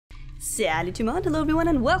Salut tout le monde, hello everyone,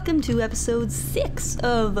 and welcome to episode 6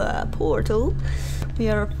 of Portal. We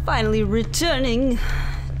are finally returning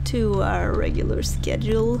to our regular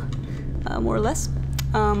schedule, more or less.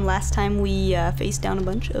 Last time we faced down a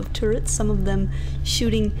bunch of turrets, some of them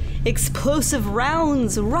shooting explosive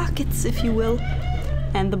rounds, rockets if you will.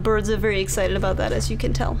 And the birds are very excited about that, as you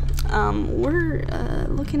can tell. We're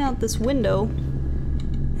looking out this window,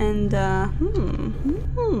 and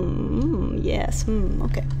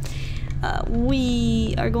okay.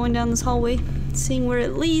 We are going down this hallway, seeing where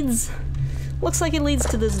it leads. Looks like it leads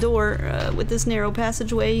to this door with this narrow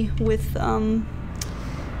passageway with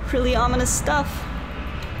really ominous stuff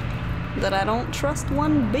that I don't trust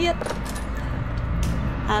one bit.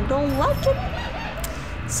 I don't like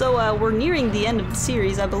it. So we're nearing the end of the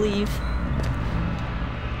series, I believe.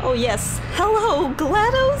 Oh yes, hello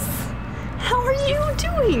GLaDOS! How are you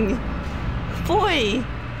doing? Boy,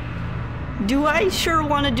 do I sure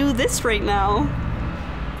want to do this right now.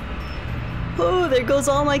 Oh, there goes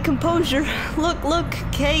all my composure. Look, look,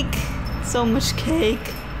 cake. So much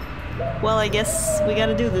cake. Well, I guess we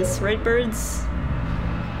gotta do this, right birds?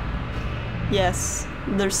 Yes,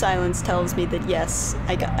 their silence tells me that yes,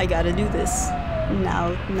 I gotta do this.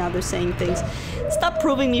 Now they're saying things. Stop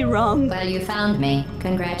proving me wrong. Well, you found me.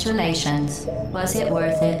 Congratulations. Was it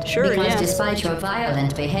worth it? Sure, because yeah. Despite your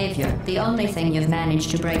violent behavior, the only thing you've managed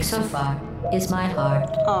to break so far is my heart.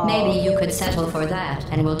 Aww. Maybe you could settle for that,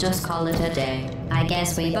 and we'll just call it a day. I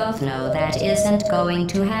guess we both know that isn't going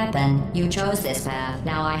to happen. You chose this path.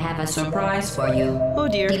 Now I have a surprise for you. Oh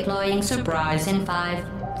dear. Deploying surprise in 5,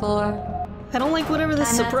 4... I don't like whatever this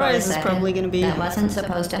surprise is probably gonna be. That wasn't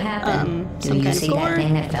supposed to happen. Do Some you kind of see core? that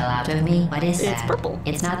thing that fell out of me? What is that? It's purple.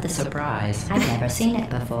 It's not the surprise. I've never seen it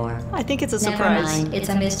before. I think it's a Never surprise. mind. It's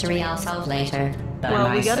a mystery I'll solve later. By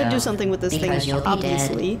Well, we gotta do myself. something with this Because thing, you'll be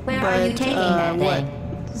obviously. dead. Where but, are you taking that what?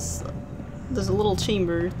 thing? There's a little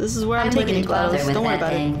chamber. This is where I'm I taking wouldn't it, bother GLaDOS. with Don't worry that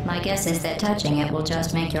about thing. it. My guess is that touching it will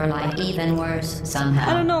just make your life even worse somehow.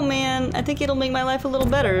 I don't know, man. I think it'll make my life a little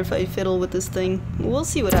better if I fiddle with this thing. We'll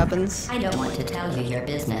see what happens. I don't want to tell you your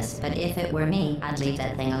business, but if it were me, I'd leave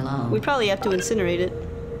that thing alone. We probably have to incinerate it.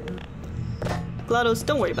 GLaDOS,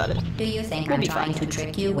 don't worry about it. Do you think We'll I'm be trying fine. to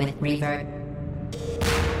trick you with revert?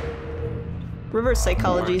 Reverse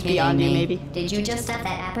psychology is Kidding beyond you, me. maybe. Did you just stuff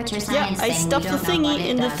that aperture Yeah, science I thing? stuffed You the don't know thingy what it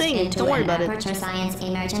in the does thing. into Don't worry an about it. Aperture science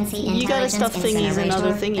emergency You gotta stuff thingies in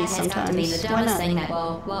other incinerator? thingies That has got to be the sometimes. Why dumbest not? thing that.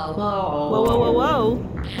 Whoa, whoa, whoa. Whoa, whoa, whoa, whoa.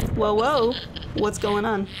 Whoa, whoa. What's going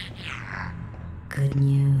on? Good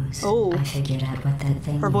news. Oh. I figured out what that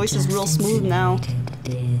thing Her voice is you real just smooth now. incinerated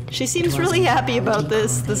did. She seems It really was a happy about gravity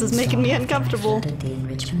this. core This they is making me installed after I uncomfortable. flooded the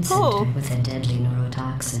enrichment Oh. center with a deadly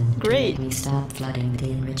neurotoxin. Great. To make me stop flooding the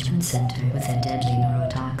enrichment center with a deadly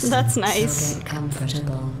neurotoxin. That's nice. So get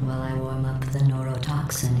comfortable while I warm up the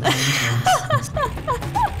neurotoxin engines.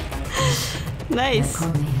 Nice. That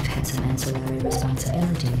core may have had some ancillary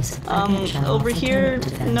responsibilities. I can't shut off Over the here,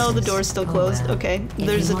 tenant no, the defenses. door's still Oh, closed. well. Okay, If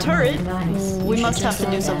there's you a want my turret. advice, We you must should have to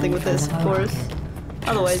just do lie something down with in this, of front a course. rocket.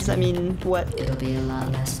 Otherwise, I mean, what? It'll be a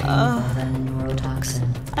lot less painful than neurotoxin.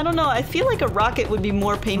 I don't know, I feel like a rocket would be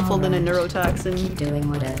more painful than a neurotoxin. Keep doing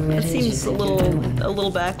whatever That it is seems you a think little you're doing. a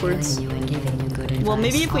little backwards. Telling you and giving you good advice Well,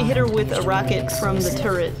 maybe if we hit her aren't with a mutually rocket from the exclusive.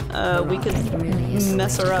 turret, we could rocket really is the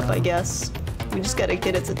mess way her to up, go. I guess. We just gotta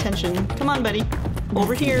get its attention. Come on, buddy.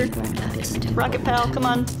 Over here. Rocket pal, come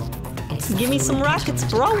on. Give me some rockets,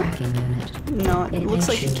 bro. No, it looks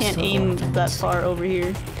like you can't aim that far over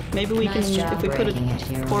here. Maybe we can, if we put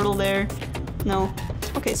a portal there. No.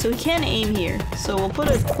 Okay, so we can aim here. So we'll put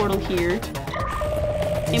a portal here.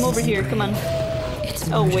 Aim over here, come on.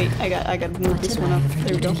 Oh wait, I gotta move this one up.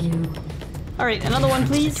 There we go. Alright, another one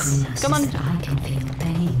please. Come on.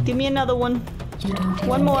 Give me another one.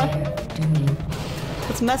 One more.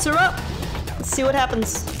 Let's mess her up. Let's see what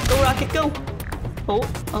happens. Go rocket, go. Oh,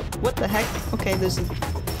 what the heck? Okay, there's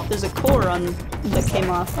a core on that came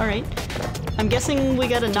off. All right. I'm guessing we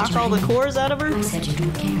gotta knock all the cores out of her. I said you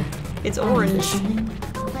don't care. It's orange.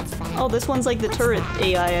 Oh, this one's like the turret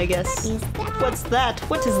AI, I guess. What's that?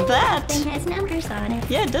 What is that? Thing has numbers on it.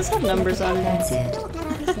 Yeah, it does have numbers on it. That's it.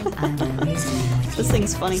 I'm done reasoning with This you.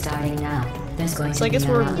 thing's funny. Starting now. There's going So I to guess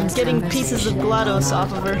be a we're lot less getting pieces of conversation GLaDOS and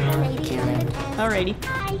off of her. killing. Alrighty.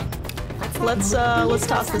 Let's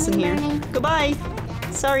toss this in here. Goodbye.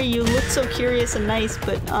 Sorry, you look so curious and nice,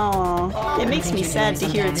 but aw, it makes me sad to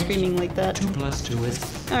hear it screaming like that. 2 + 2 is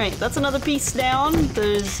Alright, that's another piece down.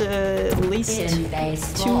 There's at least In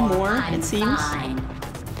base 2 four, more, I'm it seems. fine.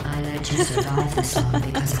 I let you survive this long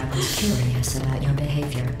because I was curious about your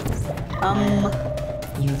behavior.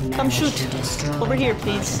 You've Come managed shoot. to destroy Over here, that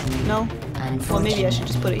please. part of me. No? Well, maybe I should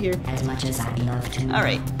just put it here. As much as I'd love to.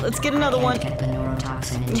 Alright, let's get another one. Get the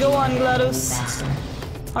neurotoxin into Go you on, GLaDOS. faster.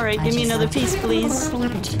 Alright, give me another piece, please.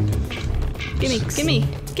 Gimme, gimme,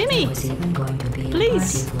 gimme! Was even going to be a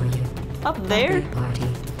Please. party for you. Up there? Party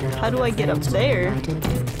that How do all I the get up friends were there? invited to.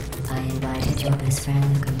 I invited your best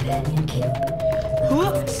friend, the companion cube.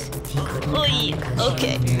 Whoop. He couldn't Oy, come because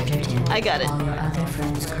okay. you murdered him. I got it. All your other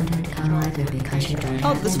friends couldn't come either because you don't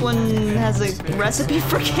Oh, have this anyone. one has a recipe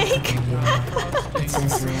for cake? It's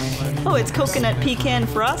this man Oh, it's coconut pecan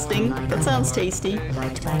frosting. That sounds tasty,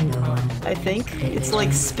 liked by no one. I think. It's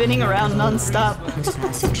like spinning around non-stop. Whose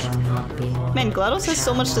passing shall not be. Man, GLaDOS has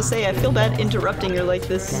so much to say. I feel bad interrupting her like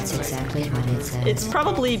this. That's exactly what it says. It's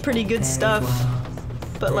probably pretty good stuff,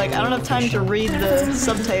 but like I don't have time to read the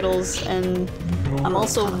subtitles, and I'm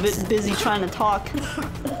also a bit busy trying to talk.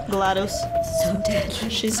 GLaDOS. So dead.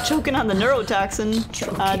 She's choking on the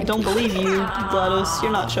neurotoxin. I don't believe you, GLaDOS.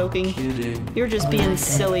 You're not choking. You're just being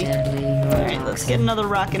silly. Alright, let's get another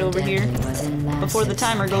rocket over here before the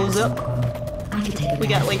timer goes up. We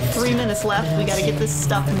got like 3 minutes left. We gotta get this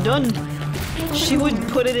stuff done. She would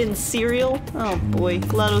put it in cereal. Oh boy,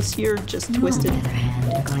 GLaDOS, you're just twisted.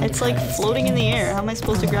 It's like floating in the air. How am I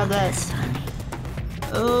supposed to grab that?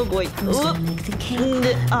 Oh boy. Oop.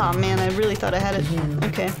 Oh man, I really thought I had it.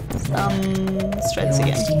 Okay. Let's try this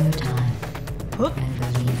again. Whoop.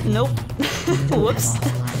 Nope. Whoops.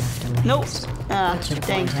 Nope. Ah,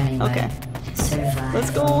 dang. Okay. Let's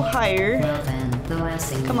go higher.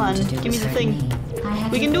 Come on, give me the thing.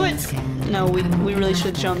 We can do it! No, we really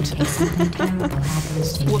should have jumped.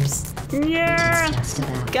 Whoops. Yeah!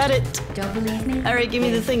 Got it! Alright, give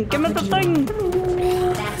me the thing. Give me the thing!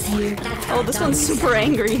 Oh, this one's super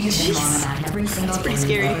angry. Jeez. That's pretty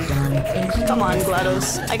scary. Come on,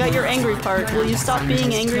 GLaDOS. I got your angry part. Will you stop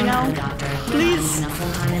being angry now? Please?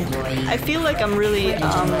 I feel like I'm really,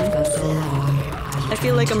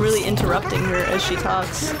 interrupting her as she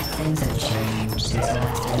talks.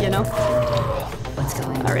 You know?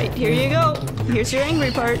 Alright, here you go. Here's your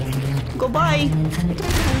angry part. Goodbye.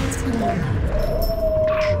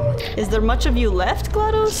 Is there much of you left,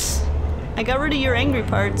 GLaDOS? I got rid of your angry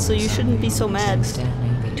part, so you shouldn't be so mad.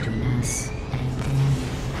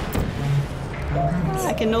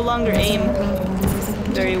 I can no longer aim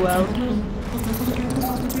very well.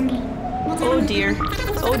 Oh dear.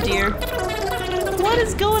 Oh dear. What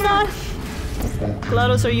is going on?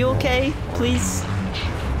 GLaDOS, are you okay? Please?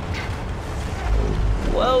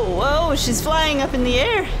 Whoa, whoa, she's flying up in the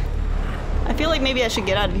air. I feel like maybe I should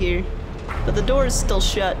get out of here. But the door is still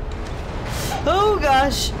shut. Oh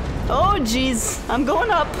gosh. Oh jeez. I'm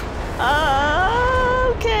going up.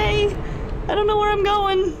 Okay. I don't know where I'm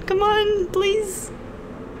going. Come on, please.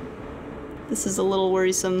 This is a little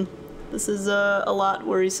worrisome. This is a lot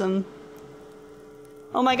worrisome.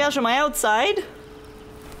 Oh my gosh, am I outside?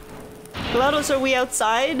 GLaDOS, are we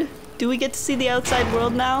outside? Do we get to see the outside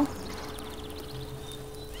world now?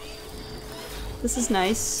 This is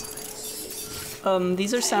nice.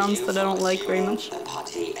 These are sounds that I don't like very much.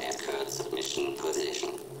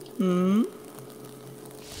 Hmm?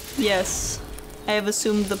 Yes. I have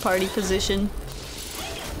assumed the party position.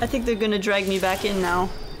 I think they're gonna drag me back in now.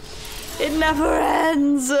 It never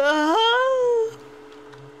ends!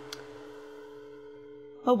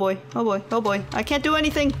 Oh boy, oh boy, oh boy. I can't do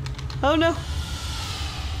anything! Oh no!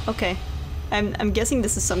 Okay. I'm guessing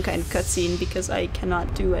this is some kind of cutscene because I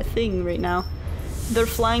cannot do a thing right now. They're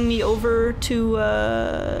flying me over to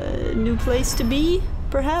a new place to be,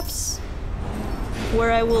 perhaps?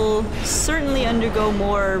 Where I will certainly undergo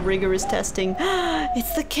more rigorous testing.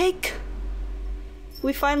 It's the cake!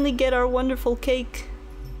 We finally get our wonderful cake.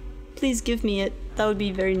 Please give me it. That would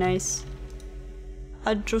be very nice.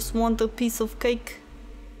 I just want a piece of cake.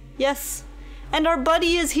 Yes! And our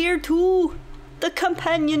buddy is here too! The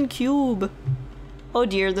companion cube! Oh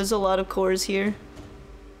dear, there's a lot of cores here.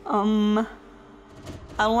 I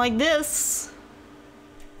don't like this.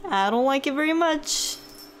 I don't like it very much.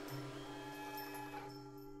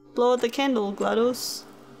 Blow out the candle, GLaDOS.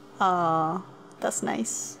 Ah, that's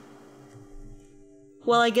nice.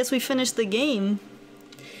 Well, I guess we finished the game.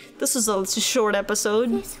 This was a short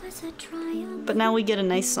episode. This was a triumph. But now we get a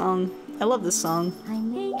nice song. I love this song.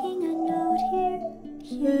 I'm making a note here.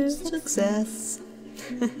 Huge Success.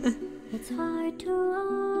 It's hard to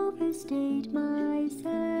overstate my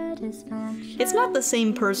satisfaction. It's not the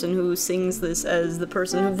same person who sings this as the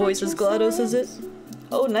person who voices GLaDOS, is it?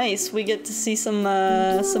 Oh, nice. We get to see some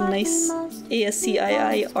nice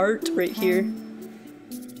ASCII art right here.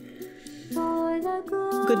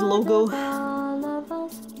 Good logo.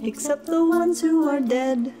 Except the ones who are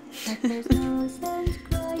dead.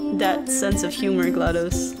 That sense of humor,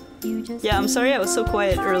 GLaDOS. Yeah, I'm sorry I was so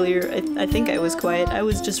quiet earlier. I think I was quiet. I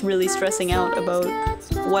was just really stressing out about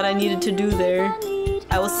what I needed to do there.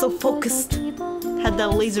 I was so focused. Had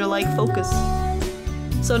that laser-like focus.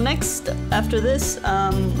 So next, after this,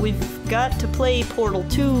 we've got to play Portal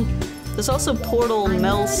 2. There's also Portal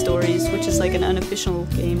Mel Stories, which is like an unofficial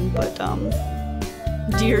game, but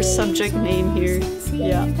dear subject name here.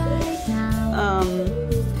 Yeah.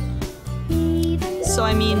 So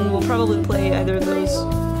I mean, we'll probably play either of those.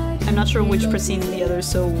 I'm not sure which precedes the other,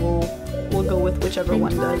 so we'll go with whichever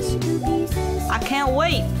one does. I can't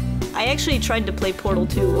wait! I actually tried to play Portal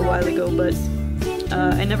 2 a while ago, but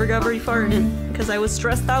I never got very far in it because I was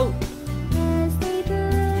stressed out.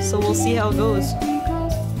 So we'll see how it goes.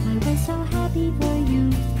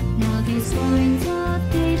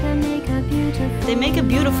 They make a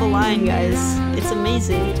beautiful line, guys. It's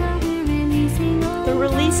amazing. They're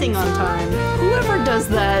releasing on time. Whoever does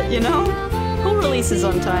that, you know? Who releases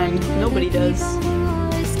on time? Nobody does.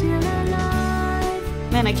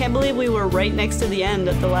 Man, I can't believe we were right next to the end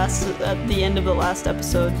at the end of the last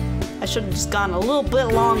episode. I should have just gone a little bit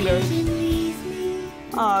longer.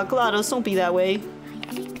 Aw, GLaDOS, don't be that way.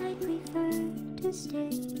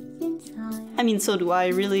 I mean, so do I,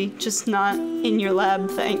 really. Just not in your lab,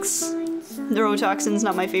 thanks. Neurotoxin's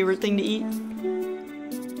not my favorite thing to eat.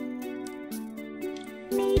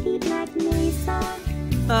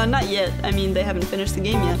 Not yet. I mean, they haven't finished the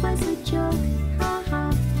game yet.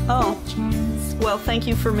 Oh. Well, thank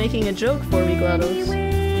you for making a joke for me, GLaDOS.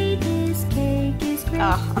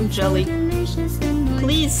 Ah, I'm jelly.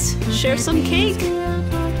 Please, share some cake!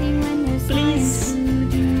 Please.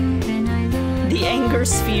 The anger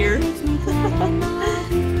sphere.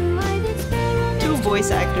 2 voice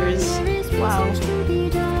actors. Wow.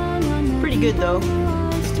 Pretty good, though.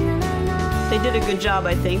 They did a good job,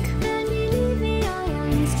 I think.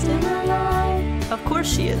 Of course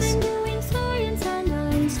she is.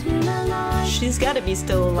 She's gotta be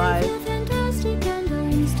still alive.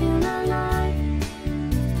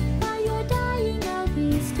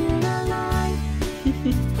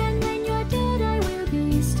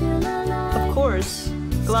 Of course.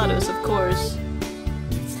 GLaDOS, of course.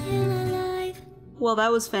 Well,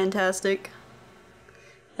 that was fantastic.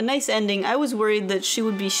 A nice ending. I was worried that she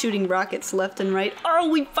would be shooting rockets left and right. Oh,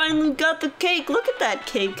 we finally got the cake! Look at that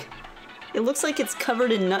cake! It looks like it's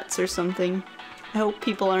covered in nuts or something. I hope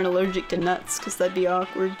people aren't allergic to nuts, because that'd be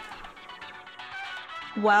awkward.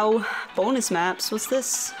 Wow. Bonus maps? What's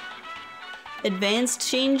this? Advanced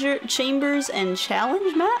chambers and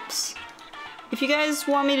challenge maps? If you guys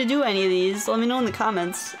want me to do any of these, let me know in the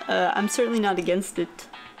comments. I'm certainly not against it.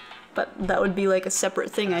 But that would be like a separate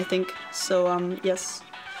thing, I think. So, yes.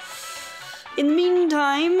 In the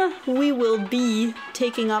meantime, we will be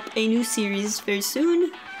taking up a new series very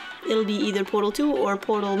soon. It'll be either Portal 2 or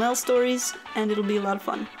Portal Mel Stories, and it'll be a lot of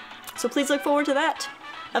fun. So please look forward to that.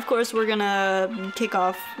 Of course, we're gonna kick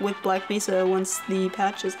off with Black Mesa once the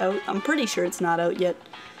patch is out. I'm pretty sure it's not out yet.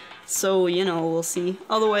 So, you know, we'll see.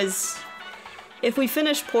 Otherwise, if we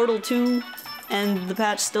finish Portal 2 and the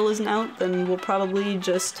patch still isn't out, then we'll probably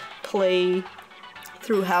just play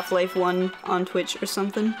through Half-Life 1 on Twitch or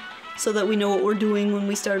something, so that we know what we're doing when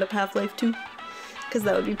we start up Half-Life 2. Because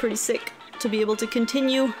that would be pretty sick to be able to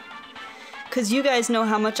continue. Because you guys know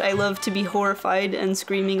how much I love to be horrified and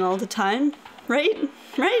screaming all the time, right?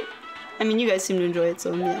 Right? I mean, you guys seem to enjoy it,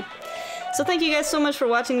 so yeah. So thank you guys so much for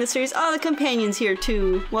watching this series. Oh, the companion's here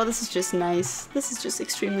too. Well, this is just nice. This is just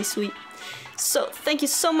extremely sweet. So, thank you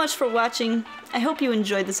so much for watching. I hope you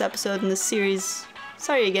enjoyed this episode and this series.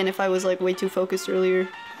 Sorry again if I was like way too focused earlier.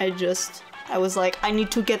 I was like, I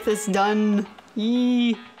need to get this done.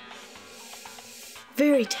 Yee.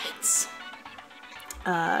 Very tense.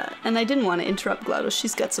 And I didn't want to interrupt GLaDOS.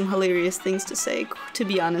 She's got some hilarious things to say. To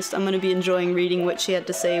be honest, I'm going to be enjoying reading what she had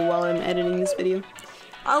to say while I'm editing this video.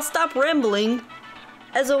 I'll stop rambling.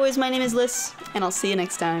 As always, my name is Liz, and I'll see you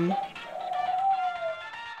next time.